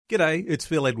G'day, it's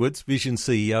Phil Edwards, Vision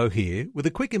CEO here, with a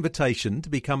quick invitation to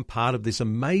become part of this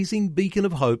amazing beacon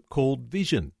of hope called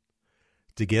Vision.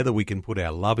 Together we can put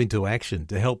our love into action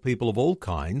to help people of all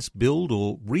kinds build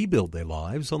or rebuild their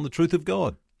lives on the truth of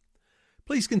God.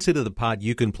 Please consider the part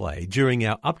you can play during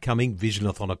our upcoming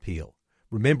Visionathon appeal,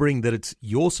 remembering that it's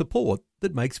your support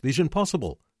that makes Vision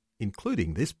possible,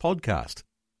 including this podcast.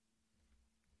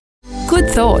 Good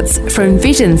thoughts from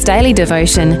Vision's daily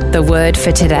devotion, The Word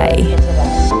for Today.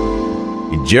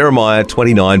 In Jeremiah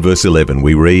 29 verse 11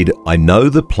 we read, I know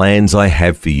the plans I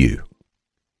have for you.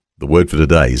 The word for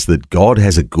today is that God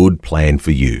has a good plan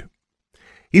for you.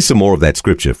 Here's some more of that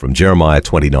scripture from Jeremiah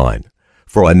 29.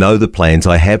 For I know the plans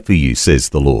I have for you, says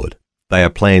the Lord. They are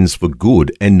plans for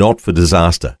good and not for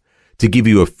disaster, to give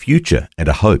you a future and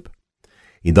a hope.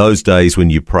 In those days when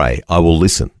you pray, I will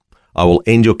listen. I will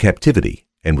end your captivity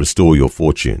and restore your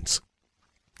fortunes.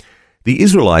 The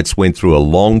Israelites went through a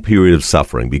long period of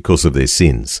suffering because of their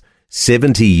sins,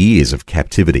 70 years of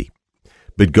captivity.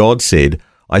 But God said,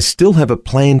 I still have a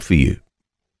plan for you.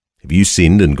 Have you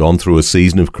sinned and gone through a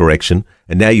season of correction,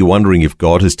 and now you're wondering if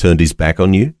God has turned his back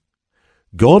on you?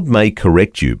 God may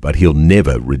correct you, but he'll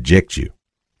never reject you.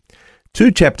 2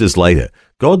 chapters later,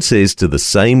 God says to the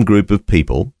same group of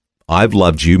people, I've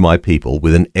loved you, my people,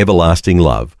 with an everlasting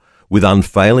love. With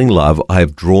unfailing love, I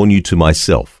have drawn you to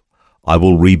myself. I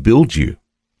will rebuild you.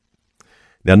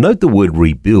 Now note the word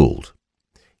rebuild.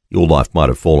 Your life might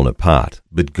have fallen apart,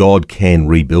 but God can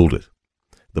rebuild it.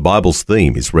 The Bible's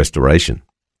theme is restoration.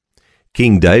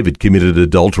 King David committed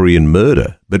adultery and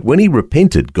murder, but when he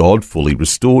repented, God fully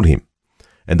restored him.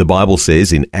 And the Bible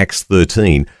says in Acts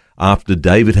 13, after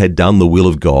David had done the will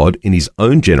of God in his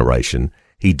own generation,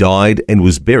 he died and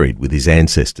was buried with his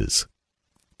ancestors.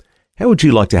 How would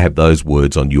you like to have those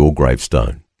words on your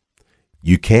gravestone?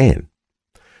 You can.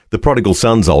 The prodigal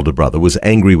son's older brother was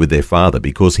angry with their father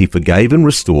because he forgave and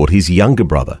restored his younger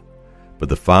brother, but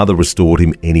the father restored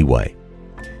him anyway.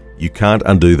 You can't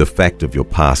undo the fact of your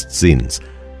past sins,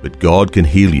 but God can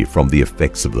heal you from the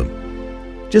effects of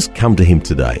them. Just come to him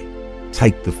today.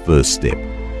 Take the first step.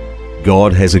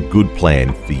 God has a good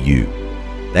plan for you.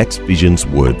 That's Vision's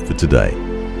Word for Today.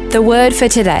 The Word for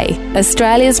Today,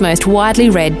 Australia's most widely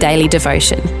read daily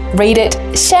devotion. Read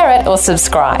it, share it or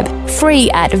subscribe. Free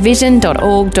at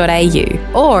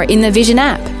vision.org.au or in the Vision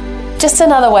app. Just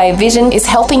another way Vision is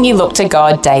helping you look to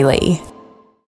God daily.